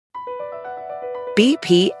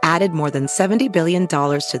BP added more than $70 billion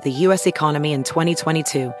to the U.S. economy in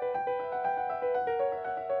 2022.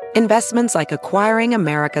 Investments like acquiring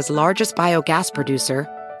America's largest biogas producer,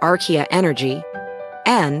 Archaea Energy,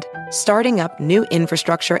 and starting up new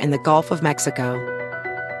infrastructure in the Gulf of Mexico.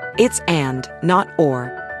 It's and, not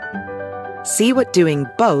or. See what doing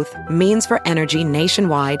both means for energy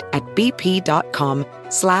nationwide at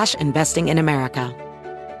bp.com/investing in America.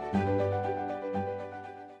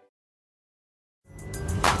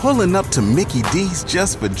 Pulling up to Mickey D's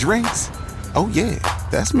just for drinks? Oh yeah,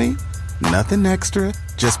 that's me. Nothing extra,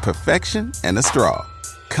 just perfection and a straw.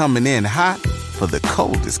 Coming in hot for the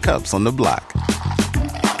coldest cups on the block.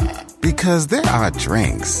 Because there are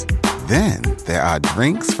drinks. Then there are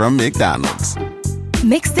drinks from McDonald's.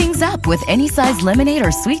 Mix things up with any size lemonade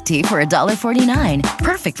or sweet tea for $1.49.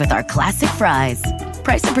 Perfect with our classic fries.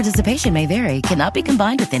 Price and participation may vary. Cannot be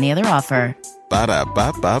combined with any other offer.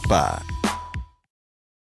 Ba-da-ba-ba-ba.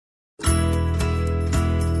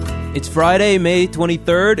 It's Friday, May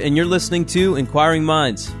 23rd, and you're listening to Inquiring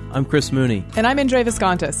Minds. I'm Chris Mooney. And I'm Indre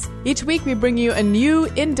Viscontis. Each week we bring you a new,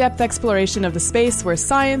 in-depth exploration of the space where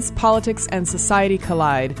science, politics, and society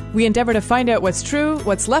collide. We endeavor to find out what's true,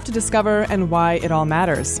 what's left to discover, and why it all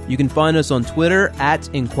matters. You can find us on Twitter at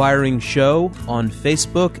Inquiring Show, on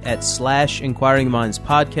Facebook at /Inquiring Minds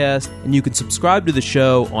Podcast, and you can subscribe to the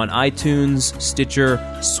show on iTunes, Stitcher,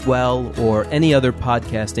 Swell, or any other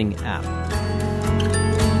podcasting app.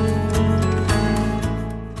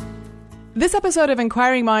 This episode of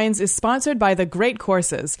Inquiring Minds is sponsored by The Great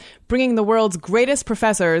Courses, bringing the world's greatest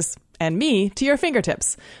professors, and me, to your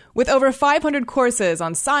fingertips. With over 500 courses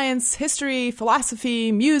on science, history,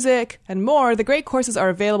 philosophy, music, and more, The Great Courses are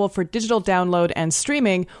available for digital download and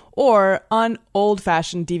streaming, or on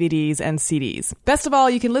old-fashioned DVDs and CDs. Best of all,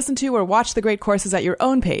 you can listen to or watch The Great Courses at your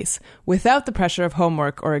own pace, without the pressure of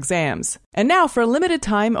homework or exams. And now, for a limited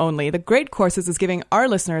time only, The Great Courses is giving our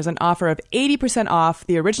listeners an offer of 80% off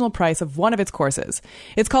the original price of one of its courses.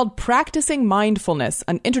 It's called Practicing Mindfulness,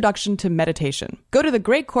 an Introduction to Meditation. Go to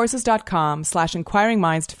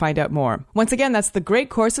thegreatcourses.com/inquiringminds to find out more. Once again, that's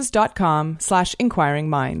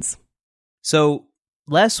thegreatcourses.com/inquiringminds. So,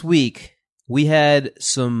 last week, we had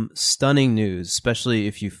some stunning news, especially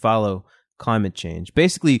if you follow climate change.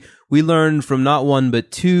 Basically, we learned from not one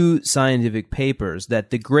but two scientific papers that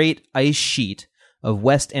the great ice sheet of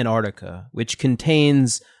West Antarctica, which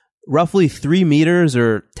contains roughly 3 meters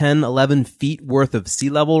or 10, 11 feet worth of sea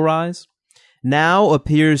level rise, now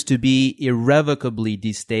appears to be irrevocably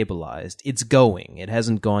destabilized. It's going. It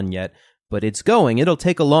hasn't gone yet, but it's going. It'll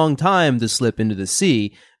take a long time to slip into the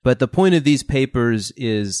sea, but the point of these papers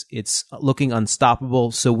is it's looking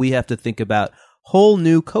unstoppable, so we have to think about whole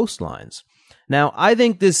new coastlines. Now, I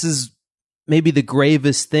think this is maybe the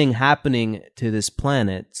gravest thing happening to this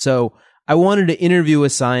planet, so I wanted to interview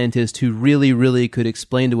a scientist who really could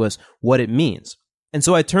explain to us what it means. And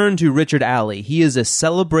so I turned to Richard Alley. He is a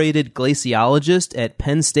celebrated glaciologist at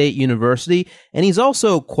Penn State University, and he's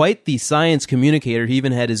also quite the science communicator. He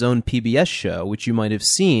even had his own PBS show, which you might have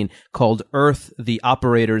seen, called Earth, the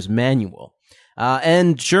Operator's Manual.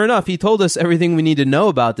 And sure enough, he told us everything we need to know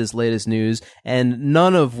about this latest news, and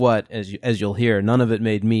none of what, as you'll hear, none of it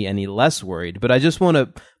made me any less worried. But I just want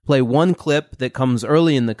to play one clip that comes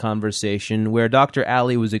early in the conversation where Dr.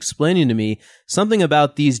 Alley was explaining to me something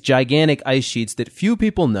about these gigantic ice sheets that few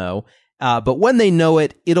people know, but when they know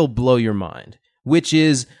it, it'll blow your mind, which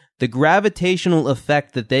is the gravitational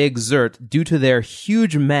effect that they exert due to their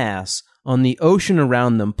huge mass on the ocean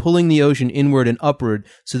around them, pulling the ocean inward and upward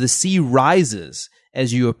so the sea rises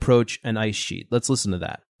as you approach an ice sheet. Let's listen to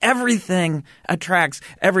that. Everything attracts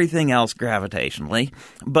everything else gravitationally,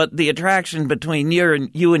 but the attraction between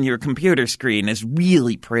you and your computer screen is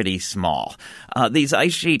really pretty small. These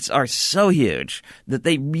ice sheets are so huge that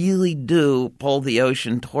they really do pull the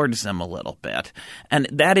ocean towards them a little bit. And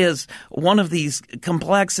that is one of these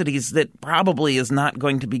complexities that probably is not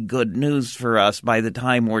going to be good news for us by the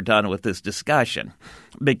time we're done with this discussion.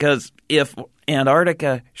 Because if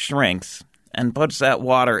Antarctica shrinks and puts that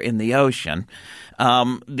water in the ocean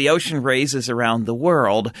raises around the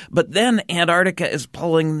world, but then Antarctica is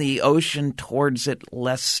pulling the ocean towards it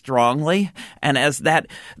less strongly. And as that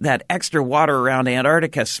extra water around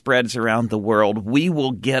Antarctica spreads around the world, we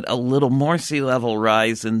will get a little more sea level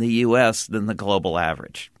rise in the U.S. than the global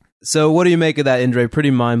average. So what do you make of that, Indre?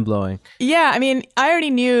 Pretty mind-blowing. Yeah, I mean, I already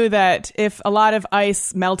knew that if a lot of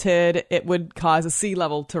ice melted, it would cause a sea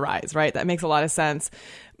level to rise, right? That makes a lot of sense.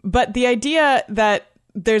 But the idea that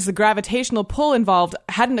there's a gravitational pull involved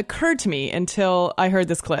hadn't occurred to me until I heard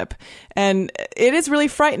this clip. And it is really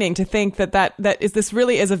frightening to think that this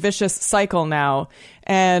really is a vicious cycle now.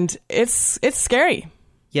 And it's scary.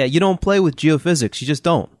 Yeah, you don't play with geophysics. You just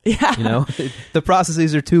don't. Yeah. You know, the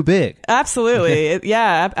processes are too big. Absolutely.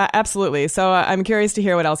 Absolutely. So I'm curious to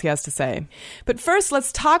hear what else he has to say. But first,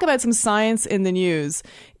 let's talk about some science in the news.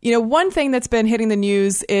 You know, one thing that's been hitting the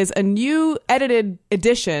news is a new edited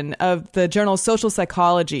edition of the journal Social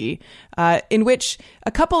Psychology, in which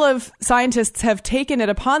a couple of scientists have taken it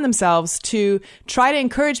upon themselves to try to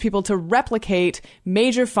encourage people to replicate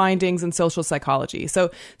major findings in social psychology. So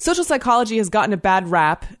social psychology has gotten a bad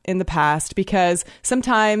rap in the past because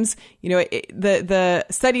sometimes, you know, the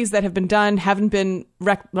studies that have been done haven't been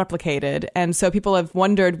replicated. And so people have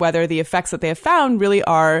wondered whether the effects that they have found really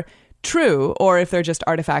are true or if they're just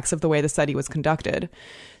artifacts of the way the study was conducted.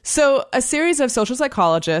 So a series of social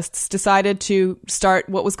psychologists decided to start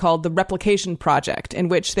what was called the Replication Project, in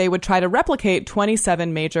which they would try to replicate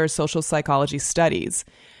 27 major social psychology studies.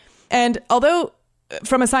 And although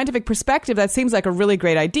from a scientific perspective, that seems like a really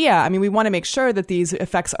great idea. I mean, we want to make sure that these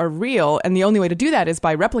effects are real, and the only way to do that is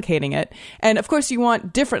by replicating it. And of course, you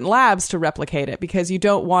want different labs to replicate it because you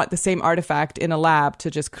don't want the same artifact in a lab to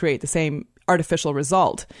just create the same artificial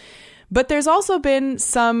result. But there's also been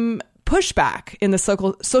some pushback in the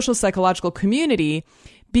social psychological community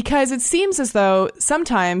because it seems as though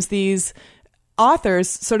sometimes these authors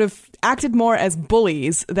sort of acted more as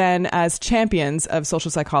bullies than as champions of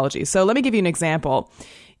social psychology. So let me give you an example.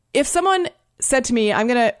 If someone said to me, I'm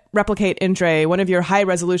going to replicate Indre, one of your high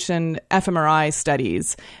resolution fMRI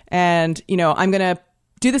studies, and, you know, I'm going to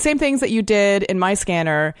do the same things that you did in my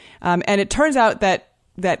scanner. And it turns out that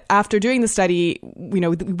after doing the study, you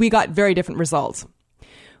know, we got very different results.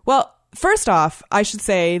 Well, first off, I should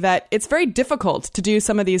say that it's very difficult to do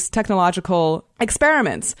some of these technological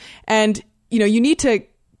experiments. And, you know, you need to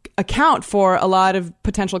account for a lot of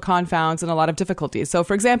potential confounds and a lot of difficulties. So,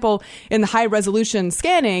 for example, in the high resolution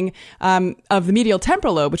scanning of the medial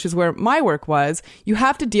temporal lobe, which is where my work was, you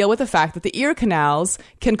have to deal with the fact that the ear canals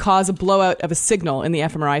can cause a blowout of a signal in the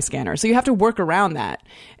fMRI scanner. So you have to work around that.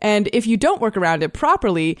 And if you don't work around it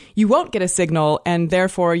properly, you won't get a signal, and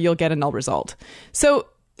therefore you'll get a null result. So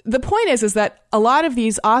the point is that a lot of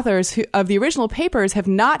these authors of the original papers have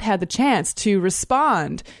not had the chance to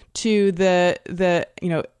respond to the you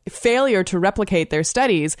know, failure to replicate their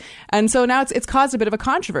studies, and so now it's caused a bit of a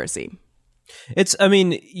controversy. I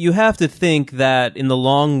mean, you have to think that in the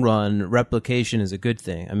long run, replication is a good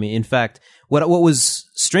thing. I mean, in fact, what was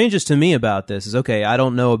strangest to me about this is, okay, I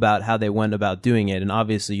don't know about how they went about doing it, and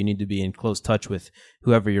obviously you need to be in close touch with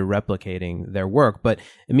whoever you're replicating their work. But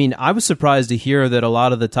I mean, I was surprised to hear that a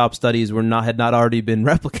lot of the top studies had not already been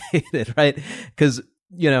replicated, right? Because,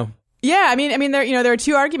 you know. Yeah, I mean, there are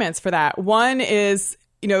two arguments for that. One is,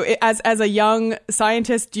 you know, as a young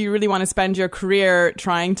scientist, do you really want to spend your career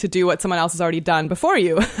trying to do what someone else has already done before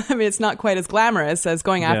you? I mean, it's not quite as glamorous as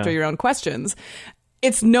going after your own questions.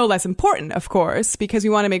 It's no less important, of course, because we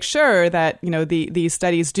want to make sure that, you know, these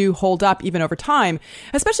studies do hold up even over time,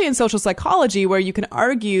 especially in social psychology, where you can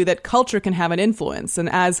argue that culture can have an influence. And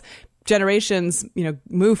as generations, you know,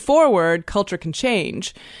 move forward, culture can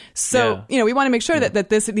change. So, you know, we want to make sure that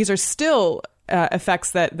these are still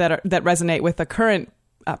effects that resonate with the current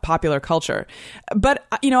popular culture. But,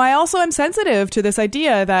 you know, I also am sensitive to this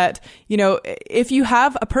idea that, you know, if you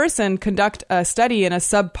have a person conduct a study in a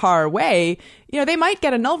subpar way, you know, they might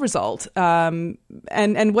get a null result. And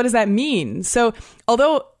what does that mean? So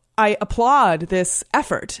although I applaud this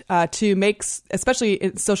effort to make, especially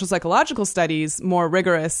in social psychological studies, more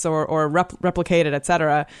rigorous or replicated, et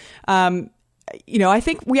cetera, you know, I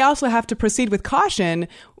think we also have to proceed with caution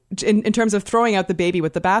in terms of throwing out the baby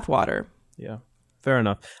with the bathwater. Yeah. Fair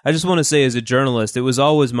enough. I just want to say, as a journalist, it was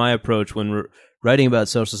always my approach when writing about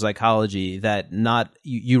social psychology that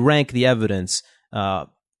you rank the evidence.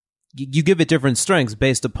 You give it different strengths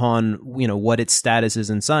based upon, you know, what its status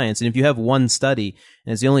is in science. And if you have one study,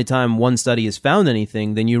 and it's the only time one study has found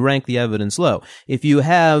anything, then you rank the evidence low. If you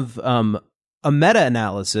have a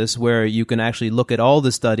meta-analysis where you can actually look at all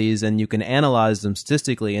the studies and you can analyze them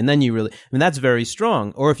statistically, and then that's very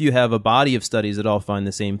strong. Or if you have a body of studies that all find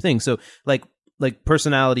the same thing. So, like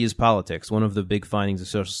personality is politics, one of the big findings of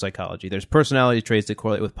social psychology. There's personality traits that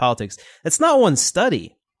correlate with politics. That's not one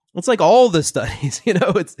study. It's like all the studies, you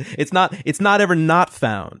know, it's not ever not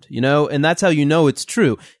found, you know, and that's how you know it's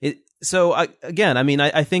true. I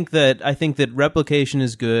think that replication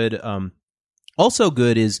is good. Also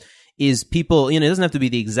good is people, you know, it doesn't have to be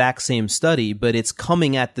the exact same study, but it's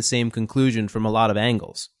coming at the same conclusion from a lot of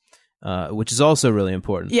angles. which is also really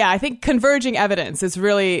important. Yeah, I think converging evidence is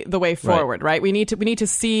really the way forward, right? We need to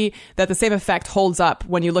see that the same effect holds up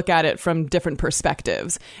when you look at it from different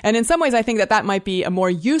perspectives. And in some ways, I think that might be a more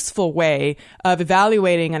useful way of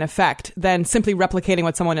evaluating an effect than simply replicating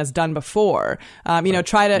what someone has done before.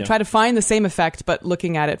 Try to find the same effect, but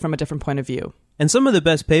looking at it from a different point of view. And some of the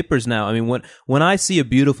best papers now, I mean, when I see a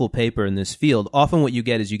beautiful paper in this field, often what you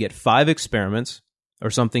get is 5 experiments or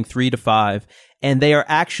something, 3 to 5, and they are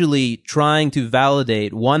actually trying to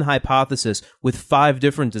validate one hypothesis with 5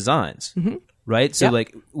 different designs, right? So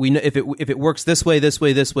we know if it works this way, this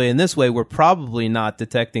way, this way, and this way, we're probably not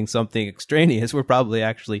detecting something extraneous. We're probably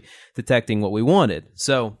actually detecting what we wanted.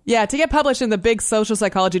 So yeah, to get published in the big social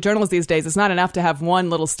psychology journals these days, it's not enough to have one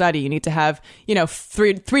little study. You need to have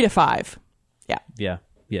 3 to 5. Yeah.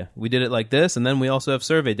 We did it like this, and then we also have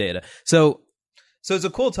survey data. So it's a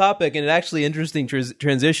cool topic, and an actually interesting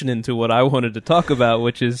transition into what I wanted to talk about,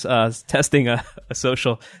 which is testing a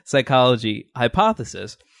social psychology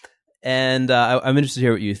hypothesis. And I'm interested to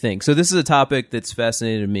hear what you think. So this is a topic that's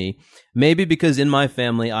fascinated me, maybe because in my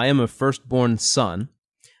family, I am a firstborn son.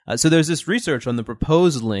 So there's this research on the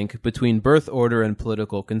proposed link between birth order and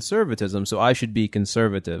political conservatism. So I should be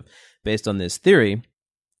conservative based on this theory.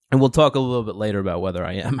 And we'll talk a little bit later about whether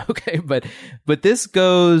I am, okay? But this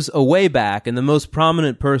goes a way back, and the most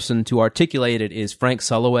prominent person to articulate it is Frank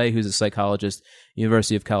Sulloway, who's a psychologist,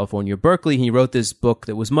 University of California, Berkeley. He wrote this book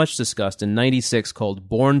that was much discussed in '96 called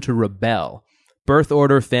Born to Rebel: Birth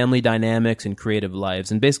Order, Family Dynamics, and Creative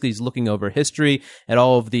Lives. And basically he's looking over history at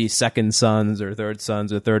all of the second sons or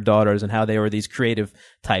third daughters and how they were these creative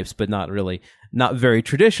types, but not very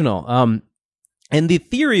traditional. And the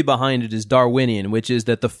theory behind it is Darwinian, which is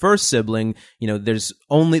that the first sibling, there's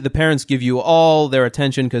only the parents give you all their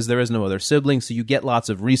attention because there is no other sibling. So you get lots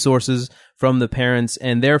of resources from the parents,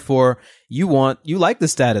 and therefore you like the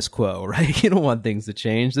status quo, right? You don't want things to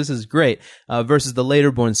change. This is great. Versus the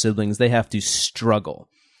later born siblings, they have to struggle.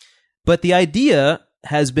 But the idea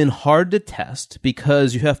has been hard to test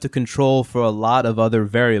because you have to control for a lot of other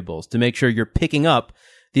variables to make sure you're picking up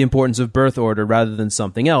the importance of birth order rather than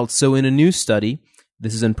something else. So in a new study,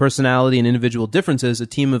 this is in Personality and Individual Differences, a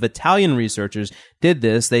team of Italian researchers did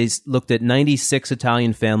this. They looked at 96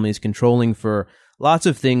 Italian families controlling for lots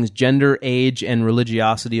of things: gender, age, and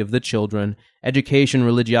religiosity of the children, education,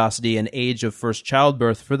 religiosity, and age of first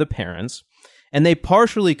childbirth for the parents. And they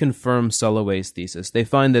partially confirm Sulloway's thesis. They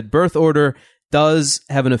find that birth order does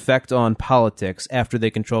have an effect on politics after they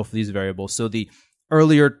control for these variables. So the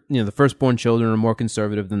earlier, the firstborn children are more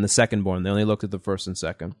conservative than the secondborn. They only looked at the first and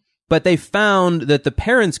second. But they found that the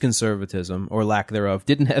parents' conservatism, or lack thereof,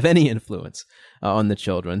 didn't have any influence on the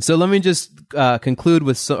children. So let me just conclude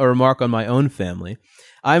with a remark on my own family.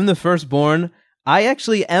 I'm the firstborn. I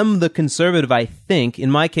actually am the conservative, I think. In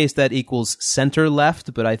my case, that equals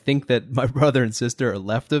center-left, but I think that my brother and sister are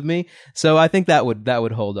left of me. So I think that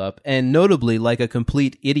would hold up. And notably, like a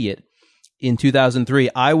complete idiot, in 2003,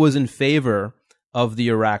 I was in favor of the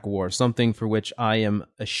Iraq War, something for which I am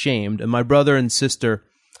ashamed. And my brother and sister,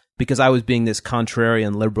 because I was being this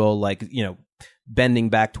contrarian liberal, bending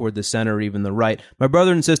back toward the center or even the right, my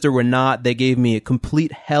brother and sister were not. They gave me a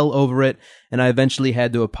complete hell over it, and I eventually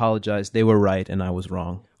had to apologize. They were right, and I was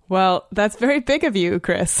wrong. Well, that's very big of you,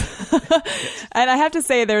 Chris. And I have to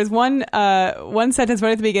say, there's one sentence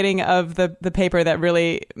right at the beginning of the paper that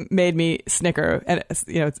really made me snicker, and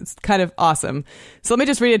it's kind of awesome. So let me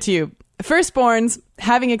just read it to you. Firstborns,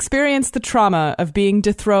 having experienced the trauma of being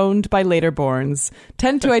dethroned by laterborns,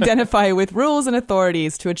 tend to identify with rules and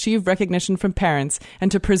authorities to achieve recognition from parents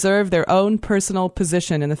and to preserve their own personal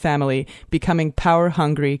position in the family, becoming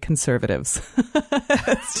power-hungry conservatives.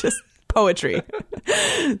 It's just poetry.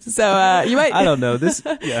 So you might, I don't know this.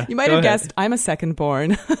 Yeah, you might have guessed I'm a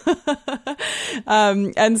secondborn.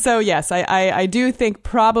 And so, yes, I do think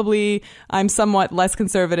probably I'm somewhat less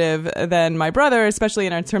conservative than my brother, especially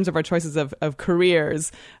in terms of our choices of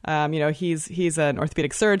careers. He's an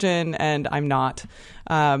orthopedic surgeon and I'm not.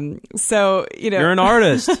 So, you're an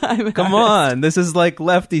artist. Come on. This is like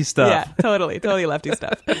lefty stuff. Yeah, totally lefty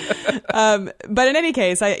stuff. But in any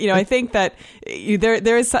case, I think that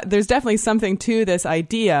there's definitely something to this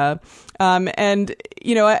idea. And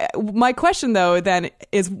my question though then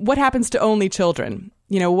is, what happens to only children?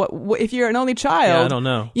 What if you're an only child? Yeah, I don't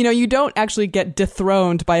know. You don't actually get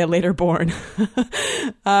dethroned by a later born.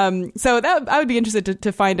 So that I would be interested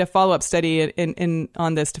to find a follow-up study in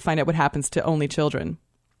on this to find out what happens to only children.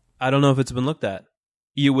 I don't know if it's been looked at.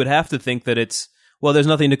 You would have to think that it's well, there's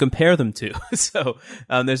nothing to compare them to. So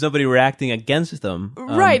there's nobody reacting against them.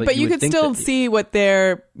 Right, but you could still see what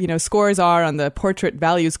their scores are on the portrait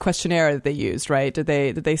values questionnaire that they used, right? Did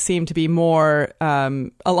they seem to be more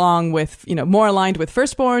along with, more aligned with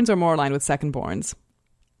firstborns or more aligned with secondborns?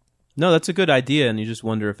 No, that's a good idea, and you just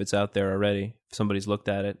wonder if it's out there already, if somebody's looked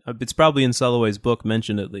at it. It's probably in Sulliway's book,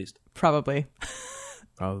 mentioned at least. Probably.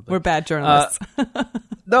 We're bad journalists.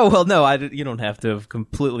 No, you don't have to have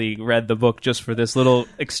completely read the book just for this little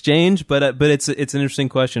exchange, but it's an interesting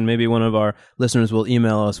question. Maybe one of our listeners will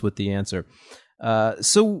email us with the answer.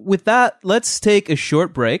 So with that, let's take a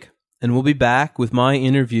short break, and we'll be back with my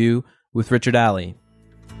interview with Richard Alley.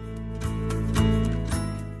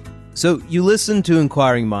 So you listen to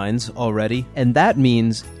Inquiring Minds already, and that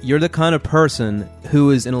means you're the kind of person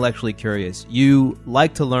who is intellectually curious. You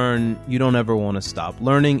like to learn. You don't ever want to stop.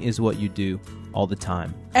 Learning is what you do all the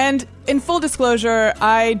time. And in full disclosure,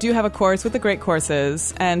 I do have a course with the Great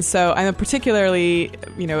Courses, and so I'm a particularly,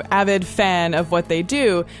 avid fan of what they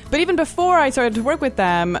do. But even before I started to work with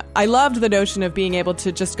them, I loved the notion of being able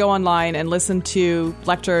to just go online and listen to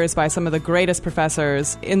lectures by some of the greatest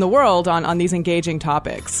professors in the world on these engaging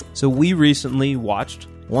topics. So we recently watched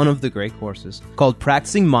one of the Great Courses called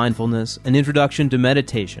Practicing Mindfulness, An Introduction to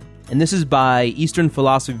Meditation. And this is by Eastern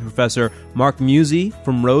philosophy professor Mark Musi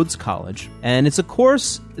from Rhodes College. And it's a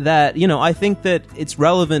course that, I think that it's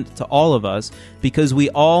relevant to all of us because we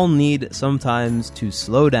all need sometimes to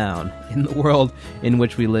slow down in the world in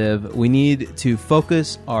which we live. We need to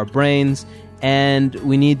focus our brains, and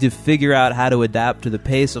we need to figure out how to adapt to the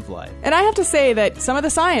pace of life. And I have to say that some of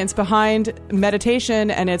the science behind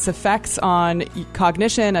meditation and its effects on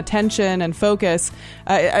cognition, attention, and focus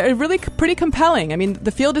are really pretty compelling. I mean,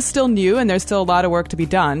 the field is still new and there's still a lot of work to be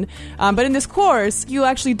done. But in this course, you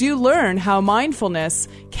actually do learn how mindfulness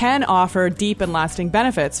can offer deep and lasting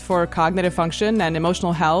benefits for cognitive function and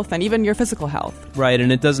emotional health and even your physical health. Right,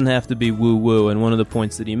 and it doesn't have to be woo-woo. And one of the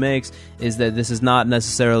points that he makes is that this is not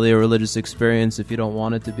necessarily a religious experience. If you don't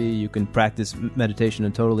want it to be, you can practice meditation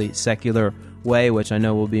in a totally secular way, which I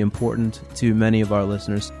know will be important to many of our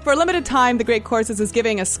listeners. For a limited time, The Great Courses is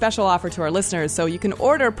giving a special offer to our listeners, so you can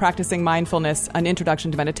order Practicing Mindfulness, An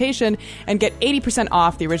Introduction to Meditation, and get 80%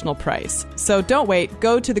 off the original price. So don't wait.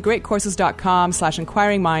 Go to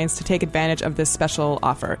thegreatcourses.com/inquiringminds to take advantage of this special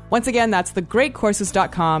offer. Once again, that's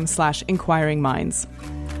thegreatcourses.com/inquiringminds.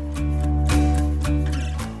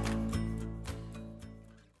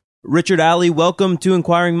 Richard Alley, welcome to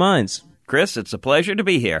Inquiring Minds. Chris, it's a pleasure to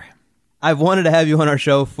be here. I've wanted to have you on our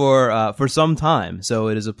show for some time, so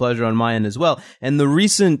it is a pleasure on my end as well. And the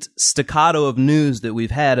recent staccato of news that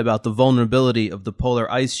we've had about the vulnerability of the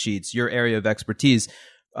polar ice sheets, your area of expertise,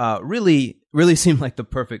 really seemed like the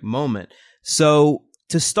perfect moment. So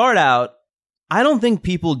to start out, I don't think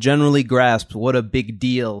people generally grasp what a big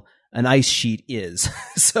deal an ice sheet is.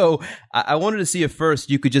 So I wanted to see if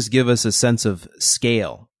first you could just give us a sense of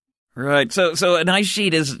scale. Right. So an ice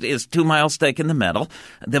sheet is 2 miles thick in the middle.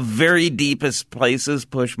 The very deepest places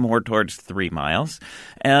push more towards 3 miles.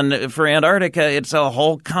 And for Antarctica, it's a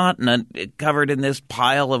whole continent covered in this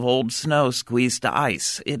pile of old snow squeezed to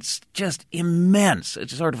ice. It's just immense.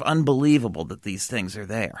 It's sort of unbelievable that these things are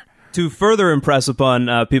there. To further impress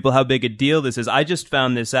upon people how big a deal this is, I just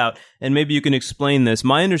found this out, and maybe you can explain this.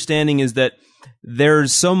 My understanding is that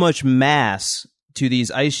there's so much mass to these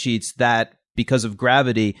ice sheets that, because of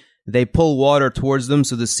gravity, they pull water towards them,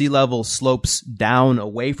 so the sea level slopes down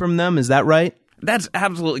away from them. Is that right? That's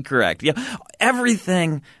absolutely correct. Yeah,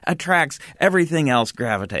 everything attracts everything else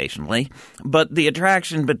gravitationally, but the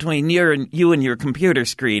attraction between you and your computer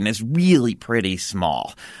screen is really pretty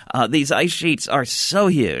small. These ice sheets are so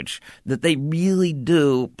huge that they really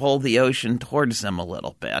do pull the ocean towards them a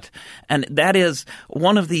little bit. And that is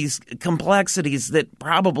one of these complexities that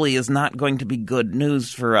probably is not going to be good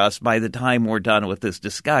news for us by the time we're done with this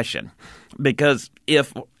discussion. Because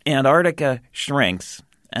if Antarctica shrinks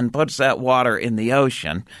and puts that water in the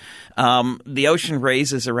ocean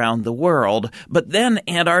raises around the world, but then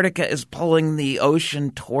Antarctica is pulling the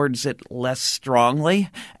ocean towards it less strongly.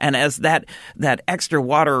 And as that extra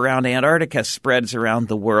water around Antarctica spreads around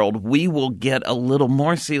the world, we will get a little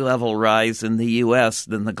more sea level rise in the U.S.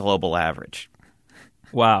 than the global average.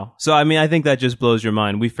 Wow. So, I mean, I think that just blows your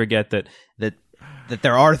mind. We forget that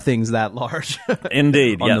there are things that large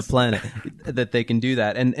indeed on yes. the planet that they can do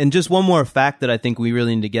that. And just one more fact that I think we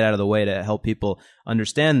really need to get out of the way to help people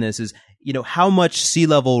understand this is, how much sea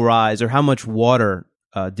level rise or how much water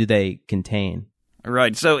do they contain?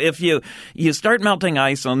 Right. So if you start melting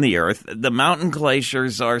ice on the Earth, the mountain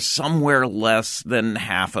glaciers are somewhere less than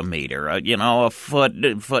half a meter, a foot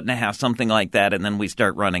and a half, something like that, and then we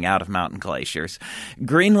start running out of mountain glaciers.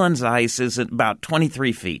 Greenland's ice is at about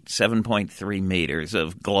 23 feet, 7.3 meters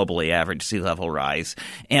of globally average sea level rise.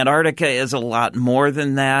 Antarctica is a lot more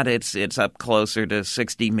than that. It's up closer to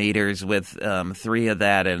 60 meters with 3 of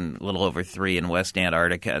that and a little over 3 in West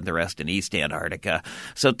Antarctica and the rest in East Antarctica.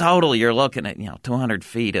 So total, you're looking at, 200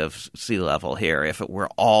 feet of sea level here. If it were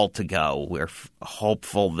all to go, we're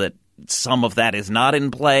hopeful that some of that is not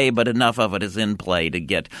in play, but enough of it is in play to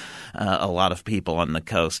get a lot of people on the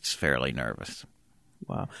coasts fairly nervous.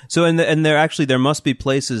 Wow. So, and there must be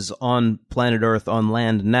places on planet Earth on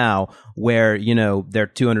land now where, they're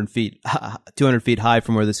 200 feet high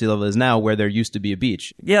from where the sea level is now, where there used to be a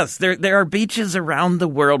beach. Yes, there are beaches around the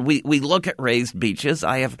world. We look at raised beaches.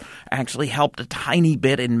 I have actually helped a tiny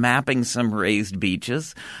bit in mapping some raised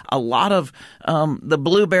beaches. A lot of the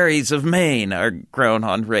blueberries of Maine are grown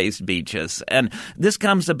on raised beaches. And this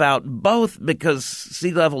comes about both because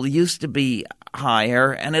sea level used to be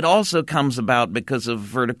higher, and it also comes about because of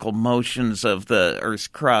vertical motions of the Earth's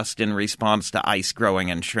crust in response to ice growing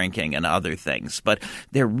and shrinking and other things. But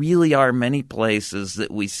there really are many places that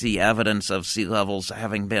we see evidence of sea levels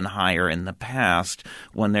having been higher in the past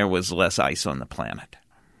when there was less ice on the planet.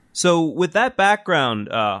 So with that background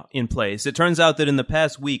in place, it turns out that in the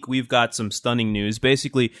past week, we've got some stunning news.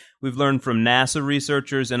 Basically, we've learned from NASA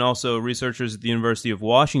researchers and also researchers at the University of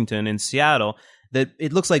Washington in Seattle that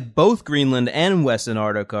it looks like both Greenland and West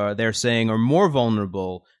Antarctica, they're saying, are more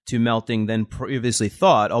vulnerable to melting than previously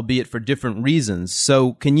thought, albeit for different reasons.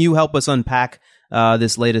 So can you help us unpack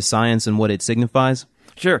this latest science and what it signifies?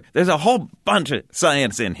 Sure. There's a whole bunch of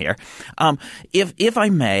science in here. If I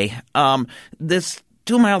may, this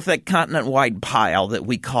 2-mile-thick continent-wide pile that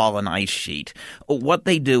we call an ice sheet, what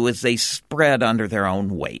they do is they spread under their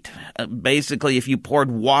own weight. Basically, if you poured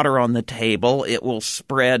water on the table, it will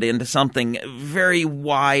spread into something very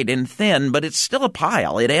wide and thin, but it's still a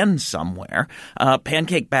pile. It ends somewhere.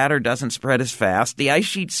 Pancake batter doesn't spread as fast. The ice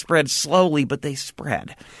sheets spread slowly, but they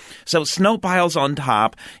spread. So snow piles on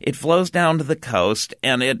top, it flows down to the coast,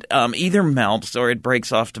 and it either melts or it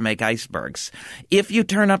breaks off to make icebergs. If you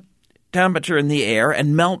turn up temperature in the air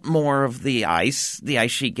and melt more of the ice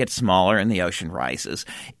sheet gets smaller and the ocean rises.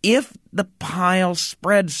 If the pile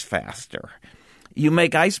spreads faster, you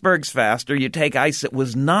make icebergs faster, you take ice that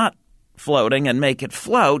was not floating and make it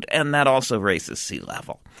float, and that also raises sea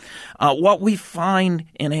level. What we find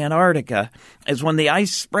in Antarctica is when the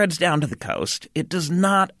ice spreads down to the coast, it does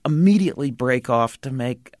not immediately break off to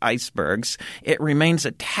make icebergs. It remains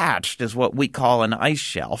attached as what we call an ice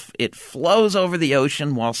shelf. It flows over the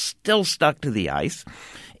ocean while still stuck to the ice.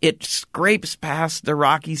 It scrapes past the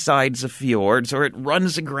rocky sides of fjords, or it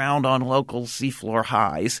runs aground on local seafloor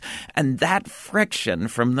highs. And that friction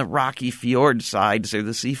from the rocky fjord sides or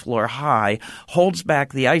the seafloor high holds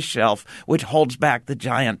back the ice shelf, which holds back the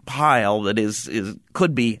giant pile that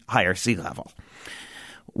could be higher sea level.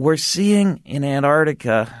 We're seeing in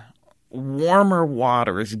Antarctica warmer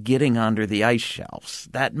waters getting under the ice shelves.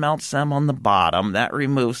 That melts them on the bottom. That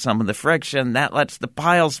removes some of the friction. That lets the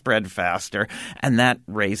pile spread faster, and that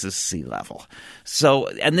raises sea level. So,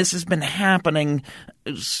 and this has been happening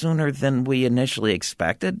sooner than we initially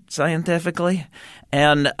expected scientifically.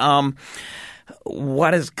 And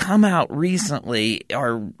what has come out recently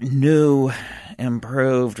are new,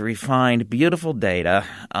 improved, refined, beautiful data,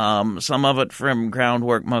 some of it from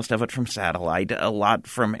groundwork, most of it from satellite, a lot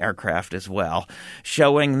from aircraft as well,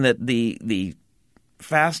 showing that the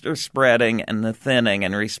faster spreading and the thinning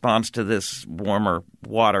in response to this warmer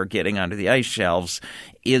water getting under the ice shelves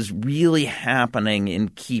is really happening in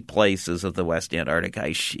key places of the West Antarctic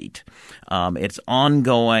ice sheet. It's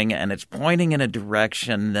ongoing, and it's pointing in a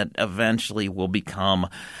direction that eventually will become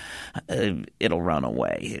it'll run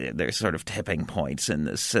away. There's sort of tipping points in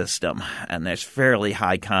this system, and there's fairly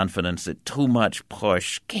high confidence that too much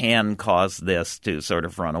push can cause this to sort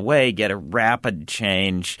of run away, get a rapid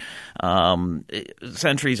change,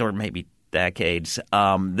 centuries or maybe decades,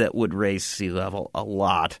 that would raise sea level a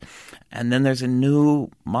lot. And then there's a new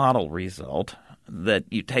model result that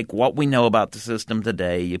you take what we know about the system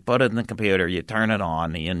today, you put it in the computer, you turn it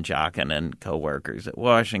on, Ian Jockin and co-workers at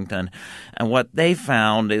Washington, and what they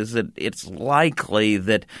found is that it's likely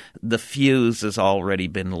that the fuse has already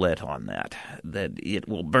been lit on that it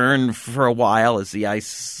will burn for a while as the ice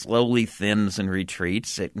slowly thins and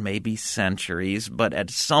retreats. It may be centuries, but at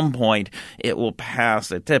some point it will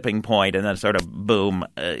pass a tipping point, and then sort of boom,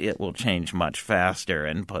 it will change much faster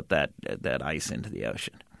and put that ice into the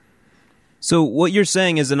ocean. So what you're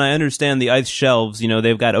saying is, and I understand the ice shelves,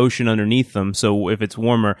 they've got ocean underneath them. So if it's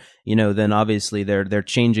warmer, then obviously they're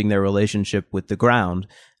changing their relationship with the ground.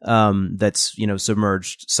 That's,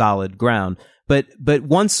 submerged solid ground. But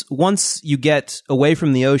once you get away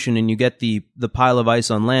from the ocean and you get the pile of ice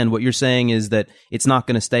on land, what you're saying is that it's not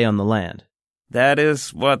going to stay on the land. That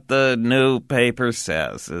is what the new paper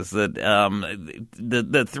says, is that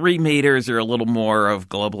the 3 meters or a little more of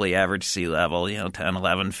globally average sea level, 10,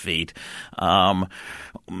 11 feet,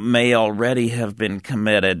 may already have been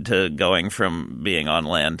committed to going from being on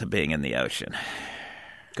land to being in the ocean.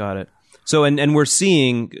 Got it. So, and we're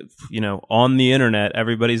seeing, on the internet,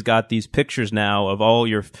 everybody's got these pictures now of all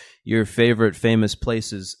your favorite famous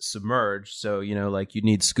places submerged. So, like you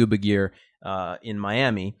need scuba gear in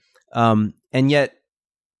Miami. And yet,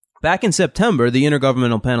 back in September, the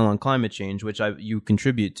Intergovernmental Panel on Climate Change, which you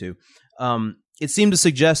contribute to, it seemed to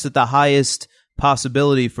suggest that the highest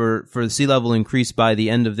possibility for the sea level increase by the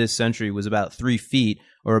end of this century was about 3 feet,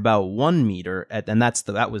 or about 1 meter, and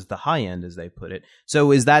that was the high end, as they put it.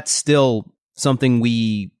 So, is that still something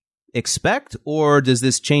we expect, or does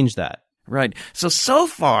this change that? Right. So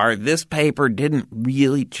far, this paper didn't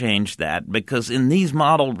really change that, because in these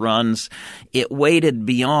model runs, it waited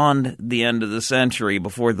beyond the end of the century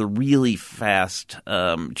before the really fast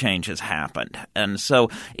changes happened. And so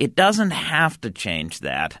it doesn't have to change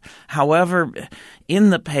that. However,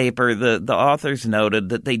 in the paper, the authors noted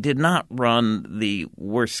that they did not run the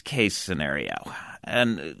worst case scenario.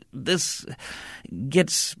 And this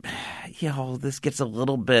gets a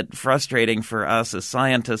little bit frustrating for us as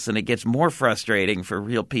scientists, and it gets more frustrating for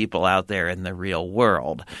real people out there in the real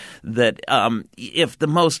world. That if the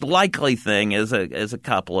most likely thing is a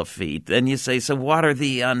couple of feet, then you say, so what are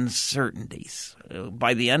the uncertainties?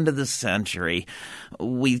 By the end of the century,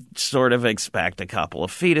 we sort of expect a couple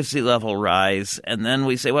of feet of sea level rise, and then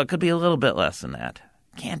we say, well, it could be a little bit less than that.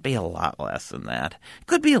 Can't be a lot less than that.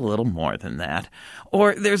 Could be a little more than that.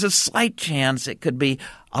 Or there's a slight chance it could be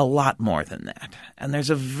a lot more than that. And there's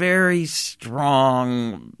a very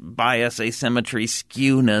strong bias, asymmetry,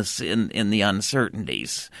 skewness in the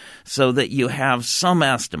uncertainties, so that you have some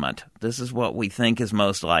estimate. This is what we think is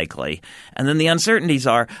most likely. And then the uncertainties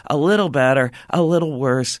are a little better, a little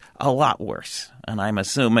worse, a lot worse. And I'm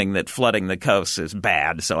assuming that flooding the coast is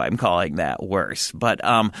bad, so I'm calling that worse. But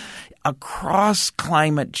across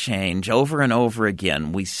climate change, over and over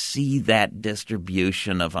again, we see that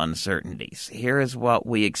distribution of uncertainties. Here is what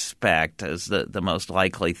we expect as the most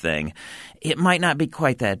likely thing. It might not be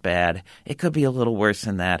quite that bad. It could be a little worse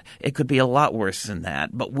than that. It could be a lot worse than that.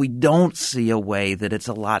 But we don't see a way that it's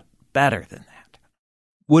a lot better than that.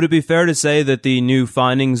 Would it be fair to say that the new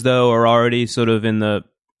findings, though, are already sort of in the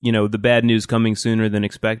bad news coming sooner than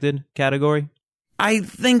expected category? I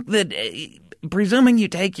think that presuming you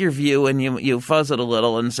take your view and you fuzz it a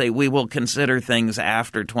little and say, we will consider things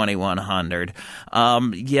after 2100,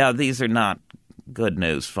 these are not good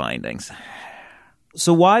news findings.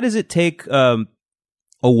 So why does it take a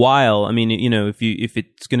while? I mean, if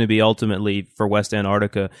it's going to be ultimately for West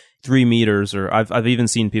Antarctica 3 meters, or I've even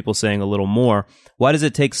seen people saying a little more, why does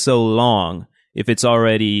it take so long if it's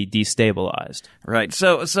already destabilized? Right.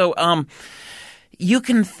 So you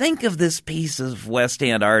can think of this piece of West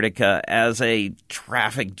Antarctica as a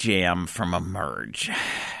traffic jam from a merge.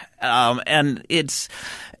 And it's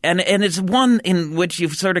one in which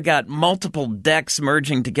you've sort of got multiple decks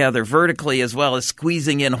merging together vertically as well as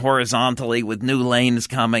squeezing in horizontally with new lanes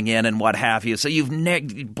coming in and what have you. So you've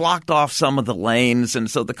blocked off some of the lanes, and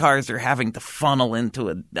so the cars are having to funnel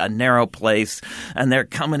into a narrow place, and they're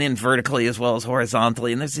coming in vertically as well as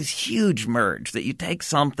horizontally. And there's this huge merge that you take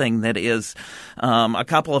something that is a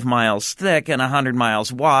couple of miles thick and 100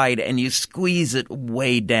 miles wide, and you squeeze it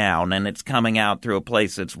way down, and it's coming out through a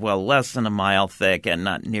place that's well less than a mile thick and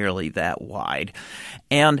not nearly that wide.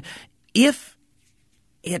 And if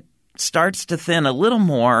it starts to thin a little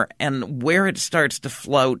more, and where it starts to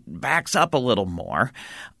float backs up a little more,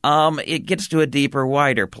 it gets to a deeper,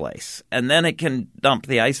 wider place. And then it can dump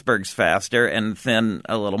the icebergs faster and thin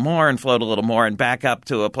a little more and float a little more and back up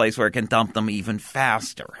to a place where it can dump them even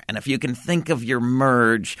faster. And if you can think of your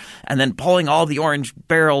merge and then pulling all the orange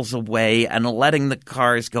barrels away and letting the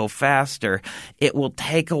cars go faster, it will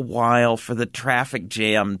take a while for the traffic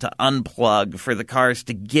jam to unplug, for the cars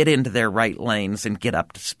to get into their right lanes and get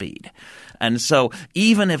up to speed. And so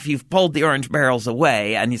even if you've pulled the orange barrels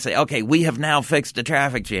away and you say, okay, we have now fixed a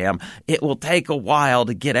traffic jam, it will take a while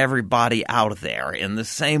to get everybody out of there. In the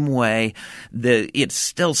same way, it's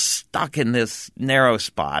still stuck in this narrow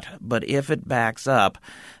spot. But if it backs up,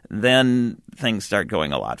 then things start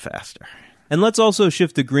going a lot faster. And let's also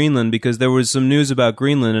shift to Greenland, because there was some news about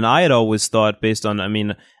Greenland, and I had always thought, based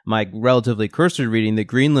on, my relatively cursory reading, that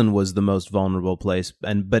Greenland was the most vulnerable place.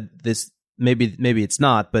 But this, maybe it's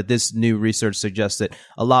not, but this new research suggests that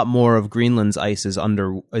a lot more of Greenland's ice is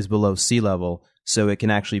below sea level, so it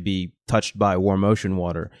can actually be touched by warm ocean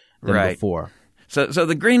water than before. So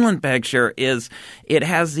the Greenland picture it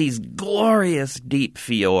has these glorious deep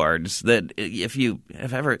fjords that if you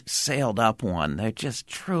have ever sailed up one, they're just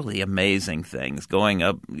truly amazing things going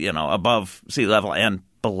up, above sea level and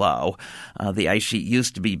below. The ice sheet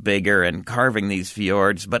used to be bigger and carving these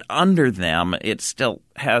fjords, but under them it still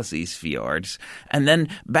has these fjords. And then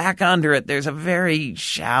back under it, there's a very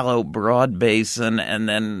shallow, broad basin and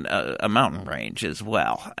then a mountain range as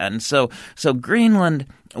well. And so Greenland,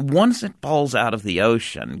 once it pulls out of the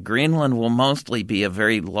ocean, Greenland will mostly be a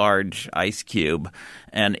very large ice cube.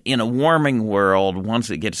 And in a warming world, once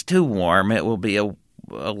it gets too warm, it will be a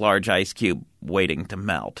large ice cube waiting to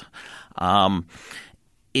melt.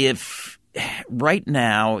 If right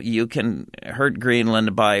now you can hurt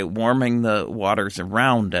Greenland by warming the waters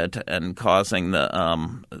around it and causing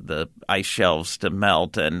the ice shelves to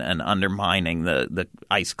melt and undermining the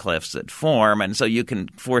ice cliffs that form, and so you can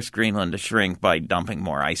force Greenland to shrink by dumping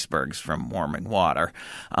more icebergs from warming water.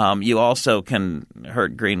 You also can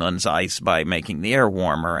hurt Greenland's ice by making the air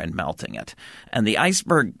warmer and melting it. And the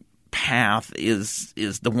iceberg path is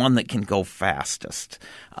the one that can go fastest.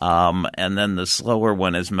 And then the slower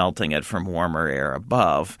one is melting it from warmer air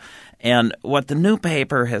above. And what the new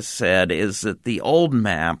paper has said is that the old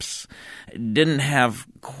maps didn't have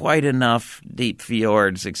quite enough deep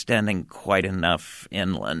fjords extending quite enough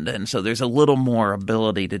inland. And so there's a little more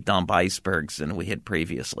ability to dump icebergs than we had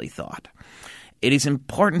previously thought. It is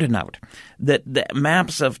important to note that the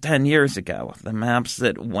maps of 10 years ago, the maps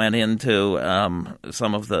that went into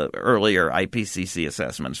some of the earlier IPCC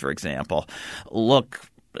assessments, for example, look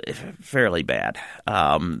fairly bad.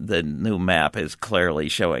 The new map is clearly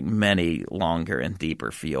showing many longer and deeper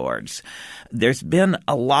fjords. There's been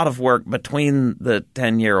a lot of work between the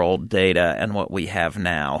 10-year-old data and what we have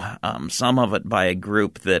now, some of it by a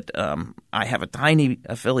group that I have a tiny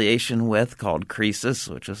affiliation with called CRESIS,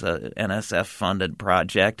 which is a NSF-funded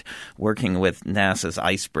project working with NASA's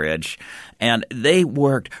IceBridge. And they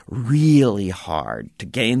worked really hard to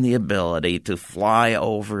gain the ability to fly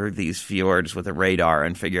over these fjords with a radar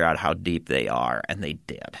and figure out how deep they are, and they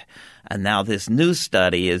did. And now this new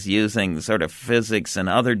study is using sort of physics and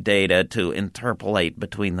other data to interpolate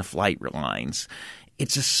between the flight lines.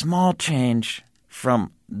 It's a small change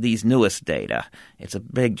from these newest data. It's a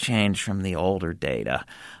big change from the older data.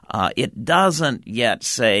 It doesn't yet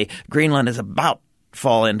say Greenland is about to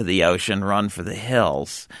fall into the ocean, run for the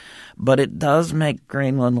hills. But it does make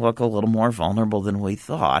Greenland look a little more vulnerable than we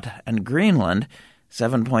thought. And Greenland,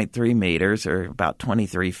 7.3 meters, or about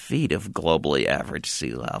 23 feet of globally average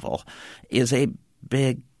sea level, is a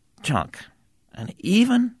big chunk. And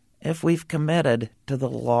even if we've committed to the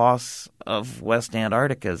loss of West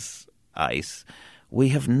Antarctica's ice, we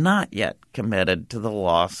have not yet committed to the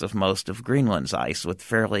loss of most of Greenland's ice with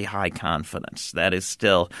fairly high confidence. That is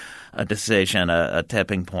still a decision, a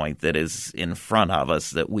tipping point that is in front of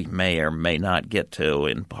us that we may or may not get to,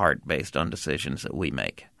 in part based on decisions that we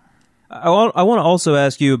make. I want to also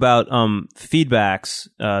ask you about feedbacks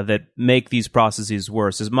that make these processes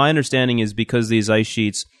worse. As my understanding is, because these ice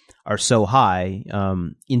sheets are so high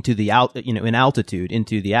into the in altitude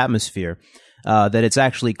into the atmosphere, that it's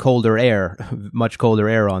actually colder air, much colder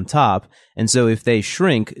air on top. And so if they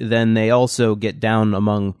shrink, then they also get down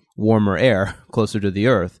among warmer air closer to the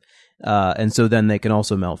Earth. And so then they can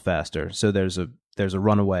also melt faster. So there's a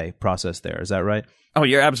runaway process there. Is that right? Oh,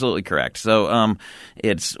 you're absolutely correct. So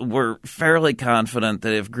we're fairly confident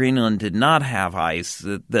that if Greenland did not have ice,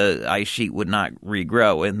 that the ice sheet would not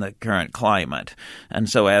regrow in the current climate. And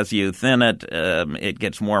so as you thin it, it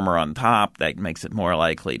gets warmer on top. That makes it more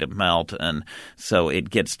likely to melt. And so it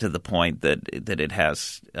gets to the point that it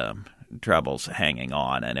has troubles hanging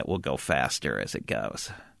on, and it will go faster as it goes.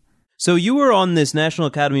 So you were on this National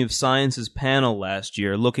Academy of Sciences panel last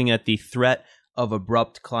year looking at the threat of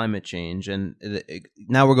abrupt climate change, and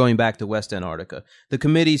now we're going back to West Antarctica. The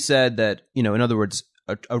committee said that, in other words,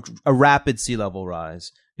 a rapid sea level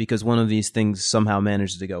rise, because one of these things somehow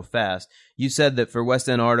manages to go fast. You said that for West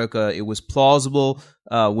Antarctica, it was plausible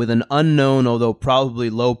with an unknown, although probably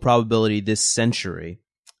low probability this century.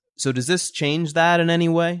 So does this change that in any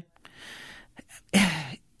way?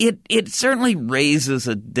 It certainly raises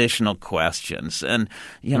additional questions. And,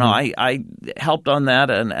 I helped on that,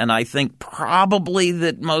 and I think probably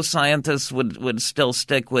that most scientists would still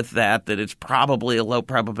stick with that it's probably a low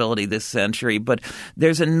probability this century. But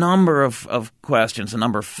there's a number of questions, a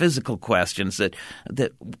number of physical questions that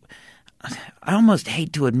I almost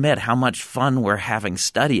hate to admit how much fun we're having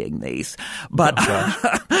studying these, but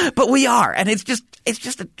but we are, and it's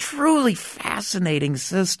just a truly fascinating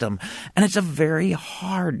system, and it's a very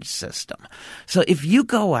hard system. So if you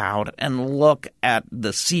go out and look at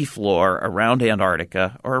the seafloor around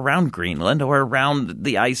Antarctica or around Greenland or around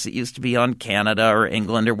the ice that used to be on Canada or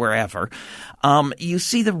England or wherever, you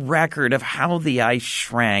see the record of how the ice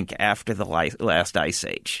shrank after the last ice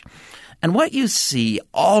age. And what you see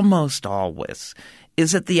almost always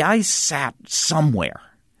is that the ice sat somewhere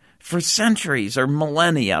for centuries or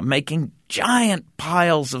millennia, making giant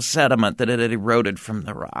piles of sediment that it had eroded from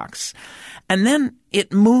the rocks. And then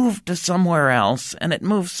it moved to somewhere else, and it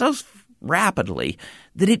moved so rapidly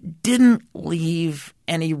that it didn't leave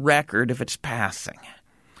any record of its passing.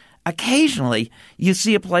 Occasionally, you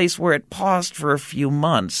see a place where it paused for a few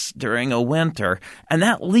months during a winter, and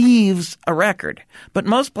that leaves a record. But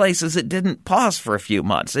most places, it didn't pause for a few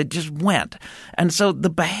months. It just went. And so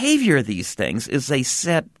the behavior of these things is they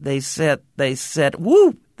sit,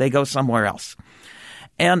 woo, they go somewhere else.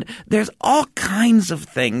 And there's all kinds of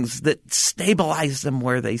things that stabilize them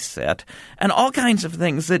where they sit, and all kinds of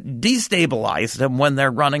things that destabilize them when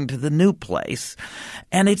they're running to the new place.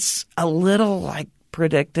 And it's a little like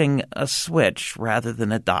predicting a switch rather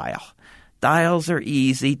than a dial. Dials are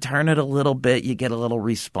easy. Turn it a little bit, you get a little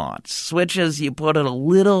response. Switches, you put it a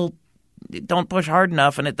little, don't push hard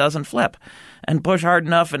enough and it doesn't flip. And push hard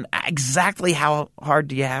enough, and exactly how hard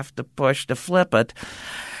do you have to push to flip it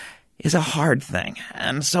is a hard thing.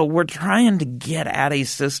 And so we're trying to get at a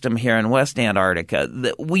system here in West Antarctica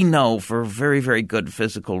that we know for very, very good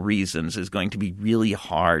physical reasons is going to be really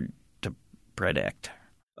hard to predict.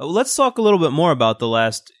 Let's talk a little bit more about the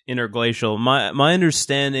last interglacial. My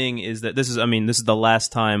understanding is that this is the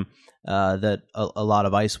last time that a lot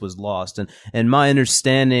of ice was lost, and my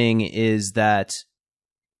understanding is that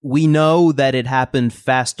we know that it happened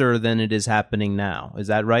faster than it is happening now. Is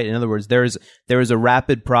that right? In other words, there is a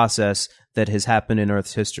rapid process that has happened in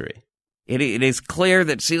Earth's history. It is clear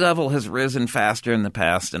that sea level has risen faster in the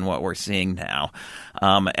past than what we're seeing now.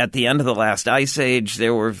 At the end of the last ice age,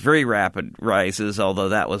 there were very rapid rises, although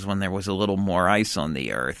that was when there was a little more ice on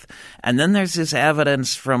the Earth. And then there's this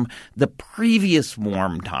evidence from the previous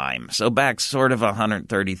warm time, so back sort of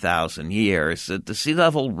 130,000 years, that the sea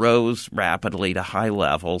level rose rapidly to high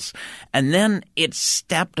levels, and then it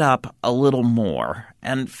stepped up a little more,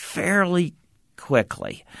 and fairly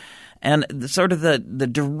quickly. And the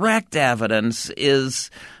direct evidence is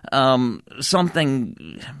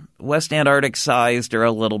something West Antarctic sized or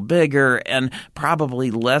a little bigger, and probably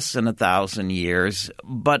less than 1,000 years,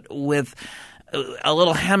 but with a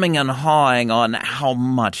little hemming and hawing on how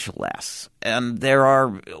much less. And there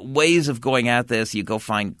are ways of going at this. You go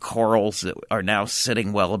find corals that are now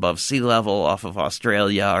sitting well above sea level off of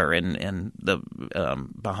Australia or in the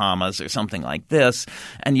Bahamas or something like this,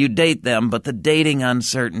 and you date them, but the dating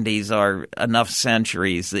uncertainties are enough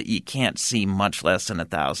centuries that you can't see much less than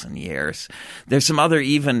 1,000 years. There's some other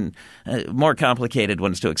even more complicated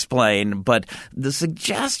ones to explain, but the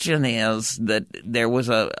suggestion is that there was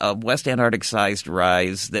a West Antarctic-sized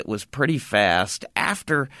rise that was pretty fast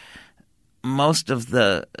after most of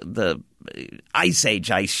the ice age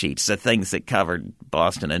ice sheets, the things that covered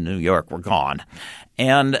Boston and New York, were gone.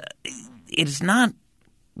 And it's not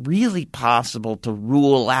really possible to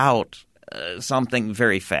rule out something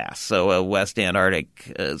very fast. So a West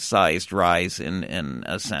Antarctic-sized rise in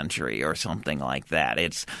a century or something like that.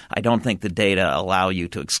 I don't think the data allow you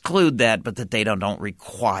to exclude that, but the data don't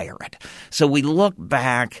require it. So we look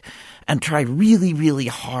back and try really, really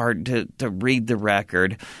hard to read the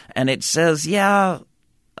record. And it says, yeah,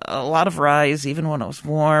 a lot of rise, even when it was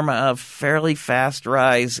warm, a fairly fast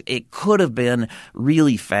rise. It could have been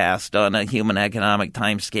really fast on a human economic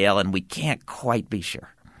timescale, and we can't quite be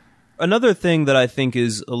sure. Another thing that I think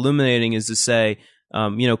is illuminating is to say,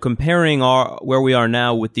 comparing where we are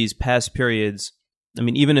now with these past periods, I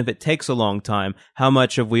mean, even if it takes a long time, how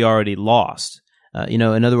much have we already lost? In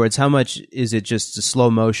other words, how much is it just a slow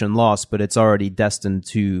motion loss, but it's already destined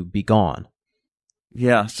to be gone?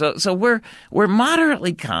 Yeah, so we're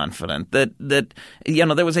moderately confident that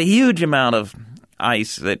there was a huge amount of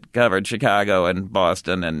ice that covered Chicago and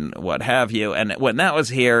Boston and what have you, and when that was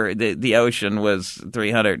here, the ocean was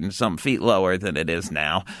 300 and some feet lower than it is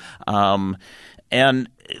now, and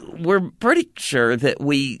we're pretty sure that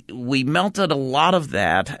we melted a lot of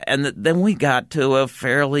that, and then we got to a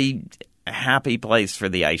fairly happy place for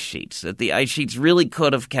the ice sheets, that the ice sheets really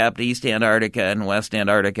could have kept East Antarctica and West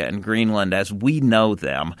Antarctica and Greenland as we know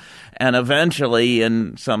them. And eventually,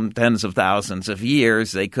 in some tens of thousands of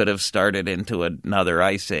years, they could have started into another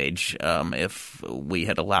ice age if we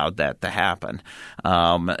had allowed that to happen.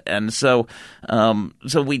 So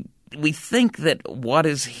we think that what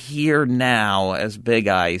is here now as big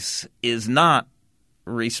ice is not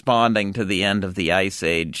responding to the end of the ice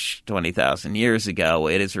age 20,000 years ago.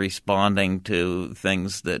 It is responding to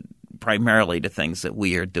primarily to things that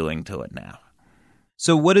we are doing to it now.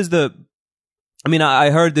 So what is I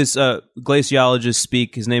heard this glaciologist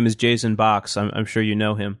speak. His name is Jason Box. I'm sure you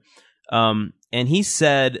know him. And he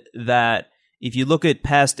said that if you look at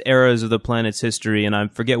past eras of the planet's history, and I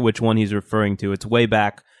forget which one he's referring to, it's way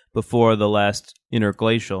back before the last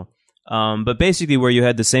interglacial. But basically where you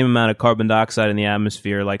had the same amount of carbon dioxide in the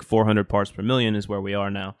atmosphere, like 400 parts per million is where we are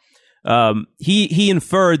now. He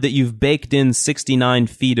inferred that you've baked in 69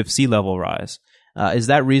 feet of sea level rise. Is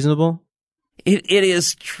that reasonable? It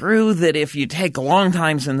is true that if you take long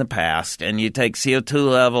times in the past and you take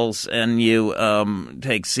CO2 levels and you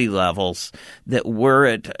take sea levels, that we're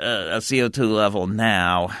at a CO2 level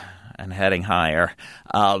now and heading higher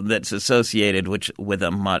that's associated with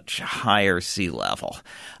a much higher sea level.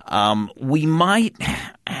 We might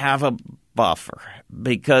have a buffer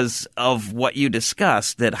because of what you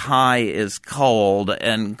discussed, that high is cold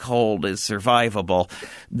and cold is survivable,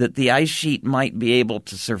 that the ice sheet might be able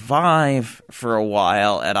to survive for a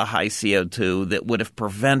while at a high CO2 that would have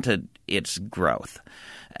prevented its growth.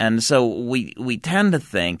 And so we tend to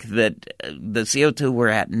think that the CO2 we're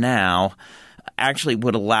at now actually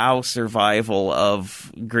would allow survival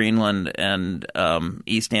of Greenland and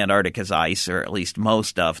East Antarctica's ice, or at least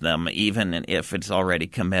most of them, even if it's already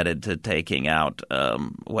committed to taking out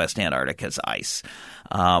West Antarctica's ice.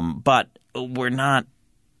 But we're not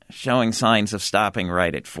showing signs of stopping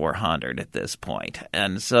right at 400 at this point.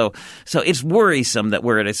 And so it's worrisome that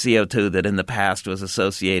we're at a CO2 that in the past was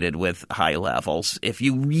associated with high levels. If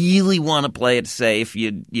you really want to play it safe,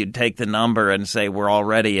 you'd take the number and say we're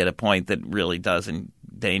already at a point that really does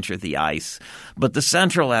endanger the ice. But the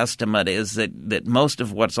central estimate is that most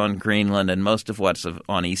of what's on Greenland and most of what's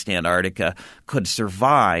on East Antarctica could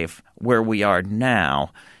survive where we are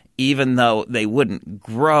now, even though they wouldn't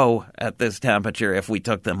grow at this temperature if we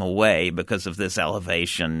took them away because of this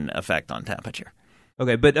elevation effect on temperature.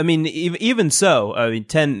 Okay, but I mean, even so,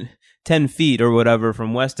 10 feet or whatever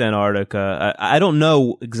from West Antarctica, I don't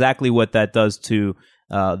know exactly what that does to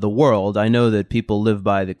the world. I know that people live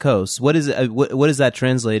by the coast. What does that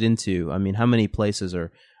translate into? I mean, how many places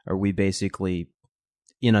are we basically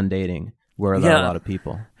inundating where there are a lot of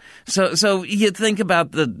people? So you think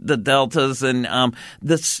about the deltas, and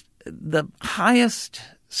the highest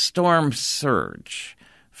storm surge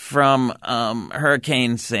from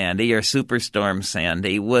Hurricane Sandy or Superstorm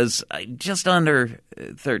Sandy was just under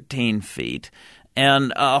 13 feet.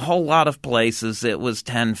 And a whole lot of places it was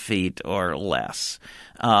 10 feet or less.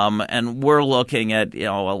 And we're looking at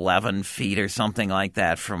 11 feet or something like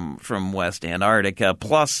that from West Antarctica,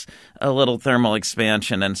 plus a little thermal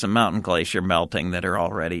expansion and some mountain glacier melting that are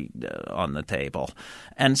already on the table.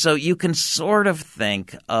 And so you can sort of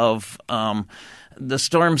think of the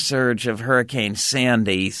storm surge of Hurricane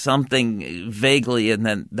Sandy, something vaguely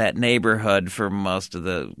in that neighborhood for most of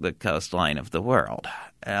the coastline of the world.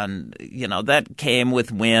 And, that came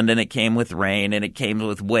with wind and it came with rain and it came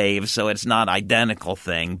with waves, so it's not identical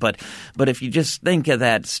thing. But if you just think of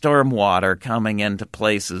that storm water coming into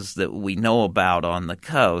places that we know about on the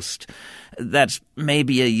coast, that's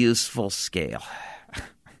maybe a useful scale.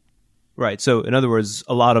 Right. So, in other words,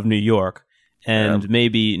 a lot of New York and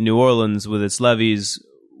maybe New Orleans with its levees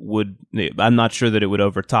I'm not sure that it would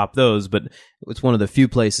overtop those, but it's one of the few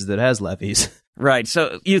places that has levees. Right.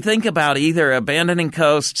 So you think about either abandoning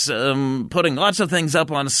coasts, putting lots of things up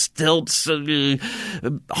on stilts,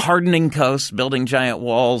 hardening coasts, building giant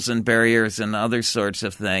walls and barriers and other sorts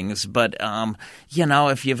of things. But,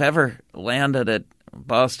 if you've ever landed at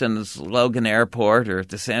Boston's Logan Airport or at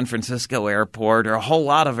the San Francisco Airport or a whole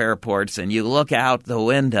lot of airports, and you look out the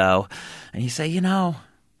window and you say,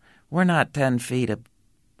 we're not 10 feet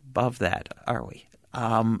above that, are we?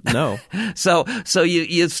 No. So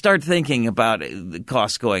you start thinking about the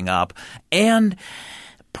costs going up, and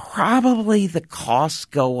probably the costs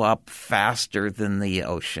go up faster than the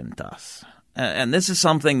ocean does. And this is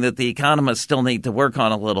something that the economists still need to work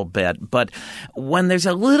on a little bit. But when there's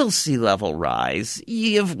a little sea level rise,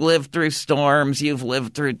 you've lived through storms, you've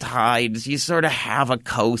lived through tides, you sort of have a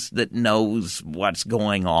coast that knows what's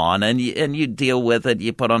going on, and you deal with it.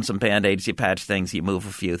 You put on some Band-Aids, you patch things, you move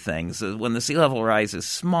a few things. When the sea level rise is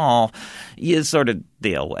small, you sort of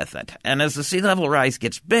deal with it. And as the sea level rise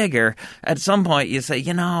gets bigger, at some point you say,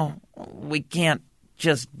 we can't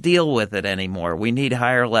just deal with it anymore. We need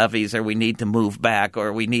higher levees, or we need to move back,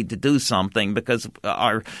 or we need to do something because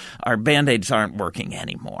our Band-Aids aren't working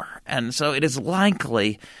anymore. And so it is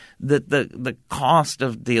likely that the cost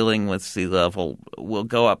of dealing with sea level will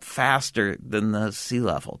go up faster than the sea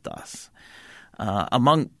level does.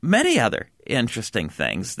 Among many other interesting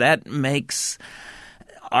things, that makes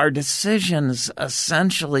our decisions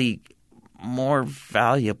essentially more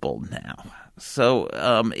valuable now. So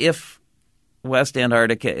if West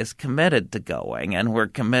Antarctica is committed to going, and we're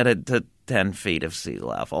committed to 10 feet of sea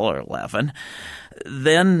level, or 11,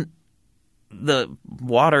 then the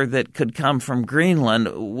water that could come from Greenland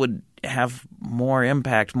would have more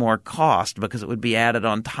impact, more cost, because it would be added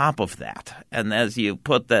on top of that. And as you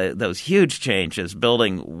put those huge changes,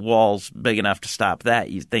 building walls big enough to stop that,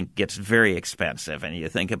 you think gets very expensive, and you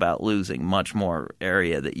think about losing much more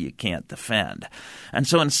area that you can't defend. And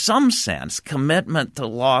so in some sense, commitment to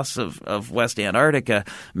loss of West Antarctica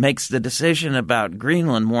makes the decision about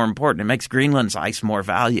Greenland more important. It makes Greenland's ice more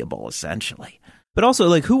valuable, essentially. But also,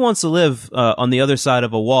 like, who wants to live on the other side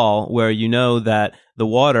of a wall where you know that the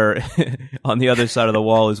water on the other side of the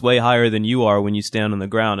wall is way higher than you are when you stand on the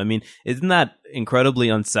ground? I mean, isn't that incredibly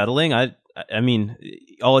unsettling? I mean,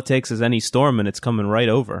 all it takes is any storm and it's coming right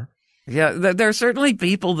over. Yeah, there are certainly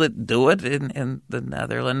people that do it in the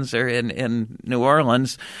Netherlands or in New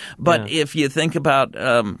Orleans. But if you think about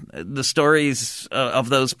the stories of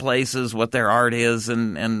those places, what their art is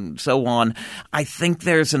and so on, I think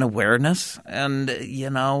there's an awareness. And,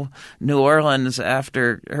 New Orleans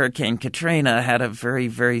after Hurricane Katrina had a very,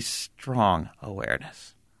 very strong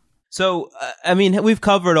awareness. So, I mean, we've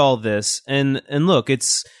covered all this, and look,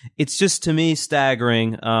 it's just, to me,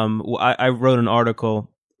 staggering. I wrote an article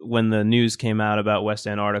when the news came out about West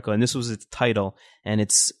Antarctica, and this was its title, and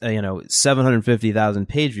it's 750,000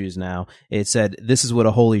 page views now. It said, "This is what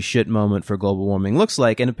a holy shit moment for global warming looks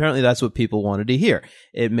like," and apparently that's what people wanted to hear.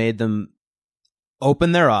 It made them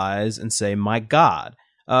open their eyes and say, "My God!"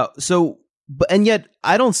 And yet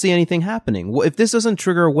I don't see anything happening. If this doesn't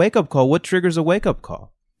trigger a wake up call, what triggers a wake up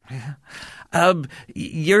call?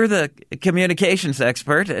 You're the communications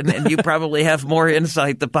expert, and you probably have more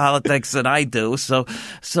insight to politics than I do. So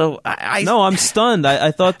I No, I'm stunned.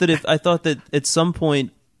 I thought that at some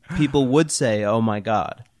point people would say, "Oh my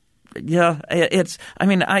God." Yeah,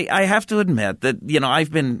 I have to admit that, I've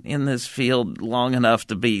been in this field long enough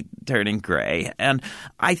to be turning gray. And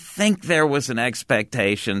I think there was an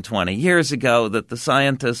expectation 20 years ago that the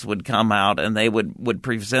scientists would come out and they would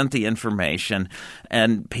present the information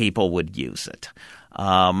and people would use it.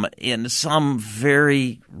 In some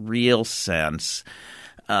very real sense,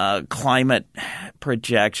 climate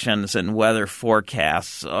projections and weather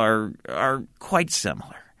forecasts are quite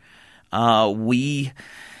similar. We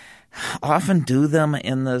often do them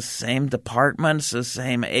in the same departments, the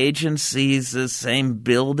same agencies, the same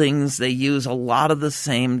buildings. They use a lot of the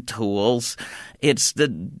same tools. It's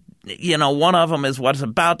one of them is what's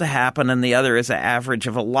about to happen, and the other is an average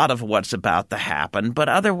of a lot of what's about to happen. But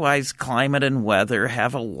otherwise, climate and weather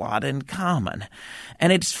have a lot in common.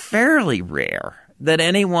 And it's fairly rare that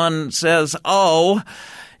anyone says, "Oh,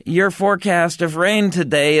 your forecast of rain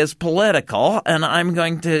today is political, and I'm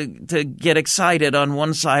going to get excited on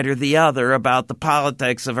one side or the other about the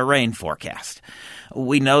politics of a rain forecast."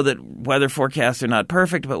 We know that weather forecasts are not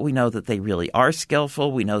perfect, but we know that they really are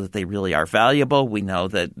skillful. We know that they really are valuable. We know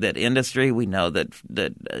that industry, we know that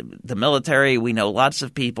the military, we know lots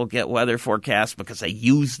of people get weather forecasts because they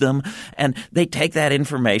use them, and they take that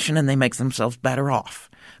information and they make themselves better off.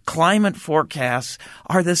 Climate forecasts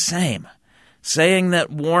are the same. Saying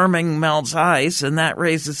that warming melts ice and that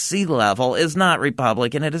raises sea level is not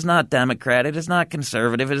Republican, it is not Democrat, it is not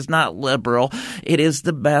conservative, it is not liberal. It is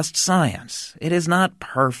the best science. It is not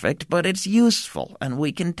perfect, but it's useful, and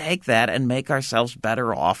we can take that and make ourselves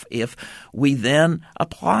better off if we then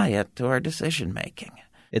apply it to our decision making.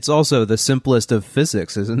 It's also the simplest of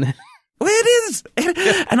physics, isn't it? Well, it is.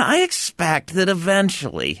 And I expect that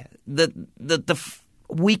eventually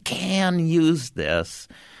we can use this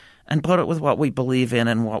and put it with what we believe in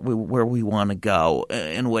and where we want to go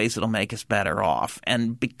in ways that'll make us better off.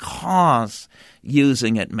 And because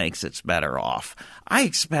using it makes us better off, I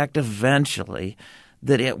expect eventually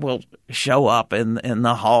that it will show up in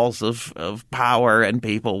the halls of power, and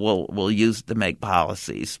people will use it to make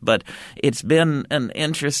policies. But it's been an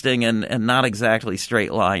interesting and not exactly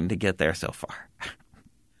straight line to get there so far.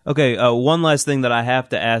 Okay, one last thing that I have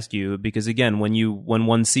to ask you, because again, when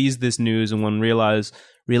one sees this news and one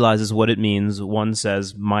realizes what it means, one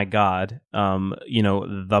says, "My God,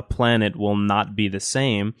 the planet will not be the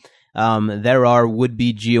same." There are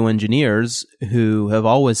would-be geoengineers who have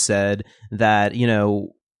always said that,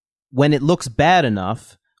 when it looks bad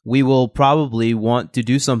enough, we will probably want to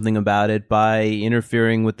do something about it by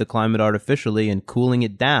interfering with the climate artificially and cooling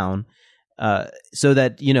it down. So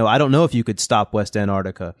that, I don't know if you could stop West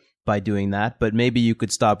Antarctica by doing that, but maybe you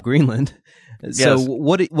could stop Greenland. So Yes.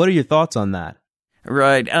 what are your thoughts on that?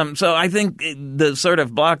 Right. So I think the sort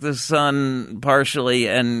of block the sun partially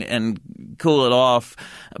and cool it off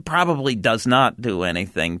probably does not do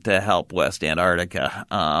anything to help West Antarctica.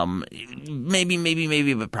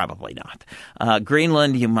 Maybe, but probably not.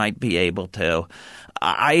 Greenland, you might be able to.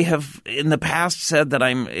 I have in the past said that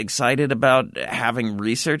I'm excited about having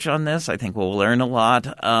research on this. I think we'll learn a lot.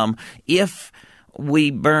 If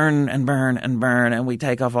we burn and burn and burn, and we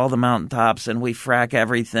take off all the mountaintops, and we frack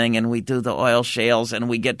everything, and we do the oil shales, and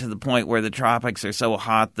we get to the point where the tropics are so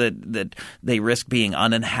hot that they risk being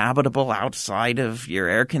uninhabitable outside of your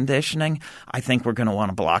air conditioning, I think we're going to want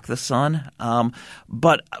to block the sun.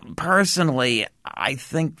 But personally, I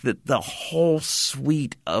think that the whole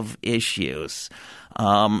suite of issues,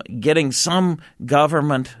 getting some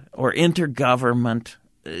government or intergovernment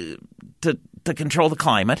to control the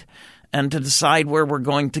climate, and to decide where we're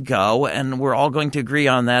going to go, and we're all going to agree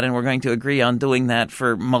on that, and we're going to agree on doing that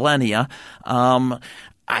for millennia.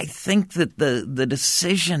 I think that the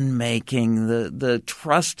decision making, the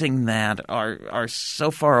trusting that are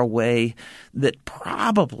so far away that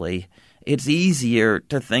probably it's easier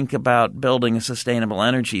to think about building a sustainable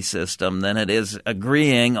energy system than it is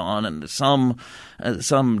agreeing on some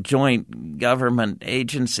joint government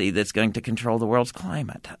agency that's going to control the world's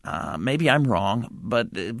climate. Maybe I'm wrong, but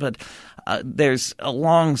there's a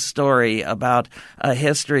long story about a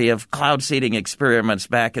history of cloud seeding experiments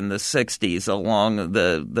back in the 60s along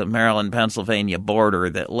the Maryland-Pennsylvania border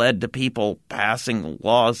that led to people passing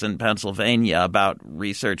laws in Pennsylvania about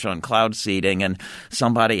research on cloud seeding and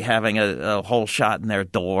somebody having a hole shot in their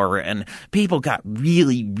door. And people got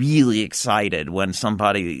really, really excited when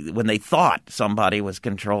they thought somebody was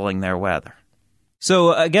controlling their weather.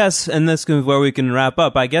 So I guess, and this is where we can wrap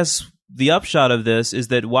up, I guess the upshot of this is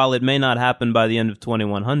that while it may not happen by the end of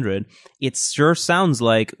 2100, it sure sounds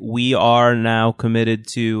like we are now committed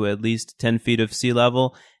to at least 10 feet of sea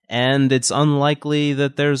level, and it's unlikely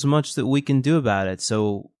that there's much that we can do about it.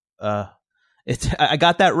 So I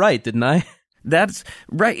got that right, didn't I? That's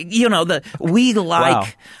right. We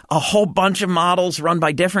like a whole bunch of models run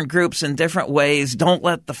by different groups in different ways. Don't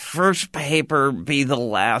let the first paper be the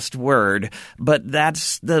last word. But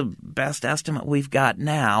that's the best estimate we've got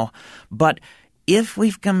now. But if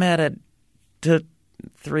we've committed to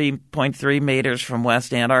 3.3 meters from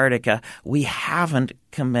West Antarctica, we haven't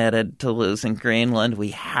committed to losing Greenland. We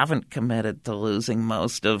haven't committed to losing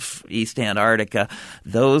most of East Antarctica.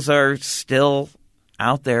 Those are still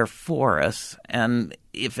out there for us. And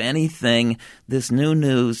if anything, this new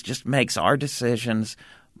news just makes our decisions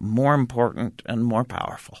more important and more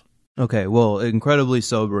powerful. Okay, well, incredibly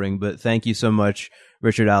sobering, but thank you so much,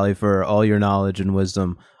 Richard Alley, for all your knowledge and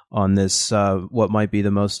wisdom on this, what might be the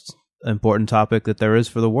most important topic that there is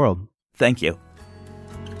for the world. Thank you.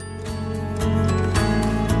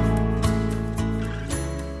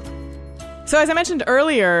 So as I mentioned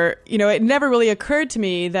earlier, it never really occurred to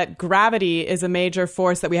me that gravity is a major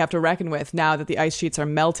force that we have to reckon with now that the ice sheets are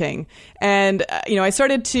melting. And, I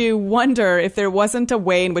started to wonder if there wasn't a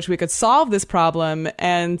way in which we could solve this problem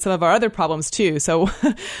and some of our other problems too. So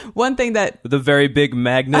one thing that... The very big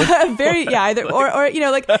magnet? Either, or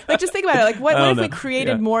just think about it. Like, what if we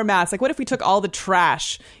created more mass? Like, what if we took all the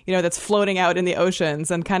trash, that's floating out in the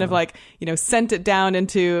oceans and kind of sent it down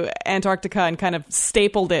into Antarctica and kind of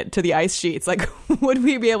stapled it to the ice sheets? Like, would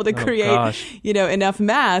we be able to create, enough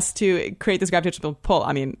mass to create this gravitational pull?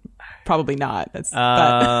 I mean, probably not.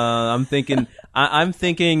 I'm thinking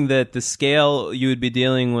that the scale you would be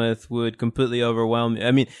dealing with would completely overwhelm you.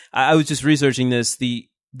 I mean, I was just researching this. The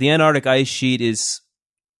Antarctic ice sheet is,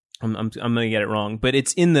 I'm going to get it wrong, but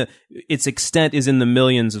its extent is in the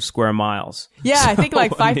millions of square miles. Yeah, I think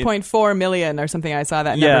 5.4 million or something. I saw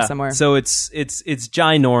that number somewhere. So it's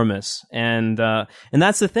ginormous, and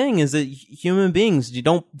that's the thing, is that human beings, you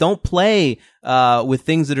don't play with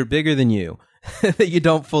things that are bigger than you that you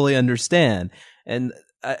don't fully understand, and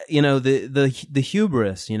the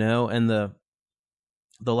hubris, and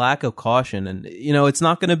the lack of caution. And, it's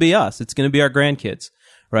not going to be us. It's going to be our grandkids,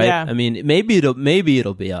 right? Yeah. I mean, maybe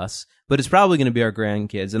it'll be us, but it's probably going to be our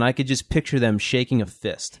grandkids. And I could just picture them shaking a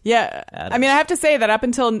fist. Yeah. I mean, I have to say that up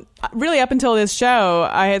until this show,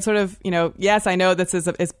 I had sort of, yes, I know this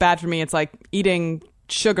is bad for me. It's like eating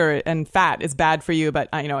sugar and fat is bad for you, but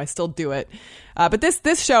I still do it. But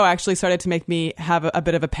this show actually started to make me have a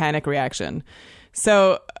bit of a panic reaction.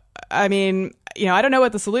 So, I mean, I don't know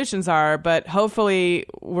what the solutions are, but hopefully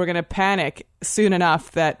we're going to panic soon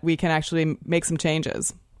enough that we can actually make some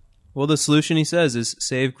changes. Well, the solution, he says, is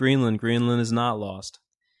save Greenland. Greenland is not lost.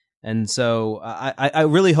 And so I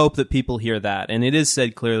really hope that people hear that. And it is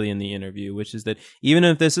said clearly in the interview, which is that even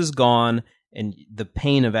if this is gone and the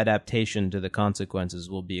pain of adaptation to the consequences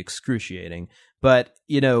will be excruciating, but,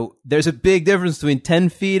 there's a big difference between 10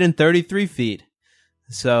 feet and 33 feet.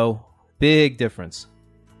 So, big difference.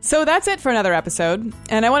 So that's it for another episode,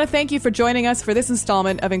 and I want to thank you for joining us for this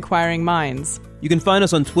installment of Inquiring Minds. You can find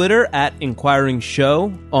us on Twitter at Inquiring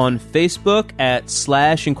Show, on Facebook at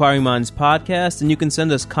 /Inquiring Minds Podcast, and you can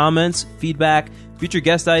send us comments, feedback, future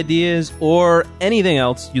guest ideas, or anything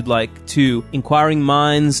else you'd like to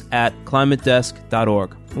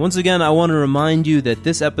inquiringminds@climatedesk.org. Once again, I want to remind you that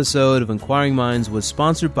this episode of Inquiring Minds was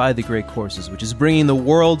sponsored by The Great Courses, which is bringing the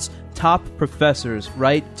world's top professors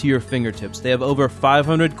right to your fingertips. They have over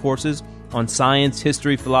 500 courses on science,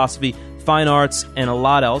 history, philosophy, fine arts, and a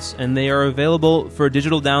lot else, and they are available for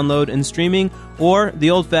digital download and streaming, or the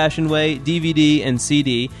old-fashioned way, DVD and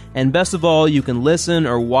CD. And best of all, you can listen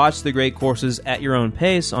or watch the Great Courses at your own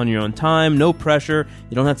pace, on your own time, no pressure.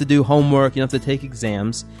 You don't have to do homework, you don't have to take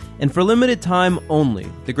exams. And for limited time only,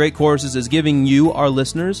 the Great Courses is giving you, our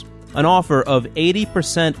listeners, an offer of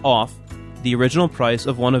 80% off the original price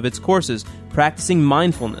of one of its courses, Practicing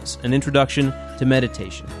Mindfulness, an Introduction to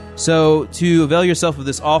Meditation. So to avail yourself of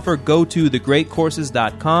this offer, go to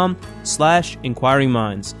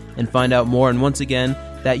thegreatcourses.com/inquiringminds and find out more. And once again,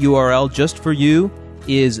 that URL just for you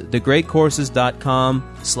is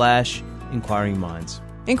thegreatcourses.com/inquiringminds.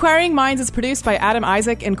 Inquiring Minds is produced by Adam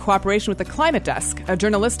Isaac in cooperation with the Climate Desk, a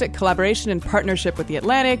journalistic collaboration in partnership with The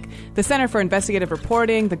Atlantic, the Center for Investigative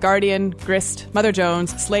Reporting, The Guardian, Grist, Mother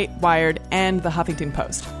Jones, Slate, Wired, and The Huffington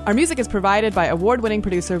Post. Our music is provided by award-winning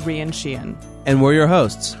producer Rian Sheehan. And we're your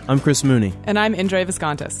hosts. I'm Chris Mooney. And I'm Indre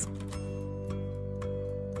Viscontis.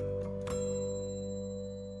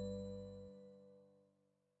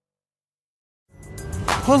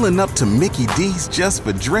 Pulling up to Mickey D's just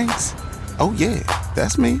for drinks? Oh yeah,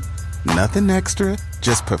 that's me. Nothing extra,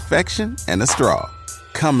 just perfection and a straw.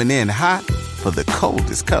 Coming in hot for the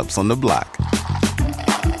coldest cups on the block.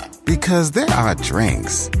 Because there are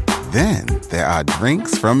drinks. Then there are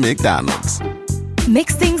drinks from McDonald's.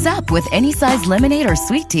 Mix things up with any size lemonade or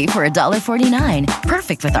sweet tea for $1.49.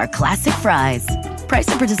 Perfect with our classic fries. Price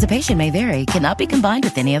and participation may vary. Cannot be combined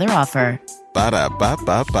with any other offer.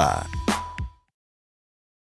 Ba-da-ba-ba-ba.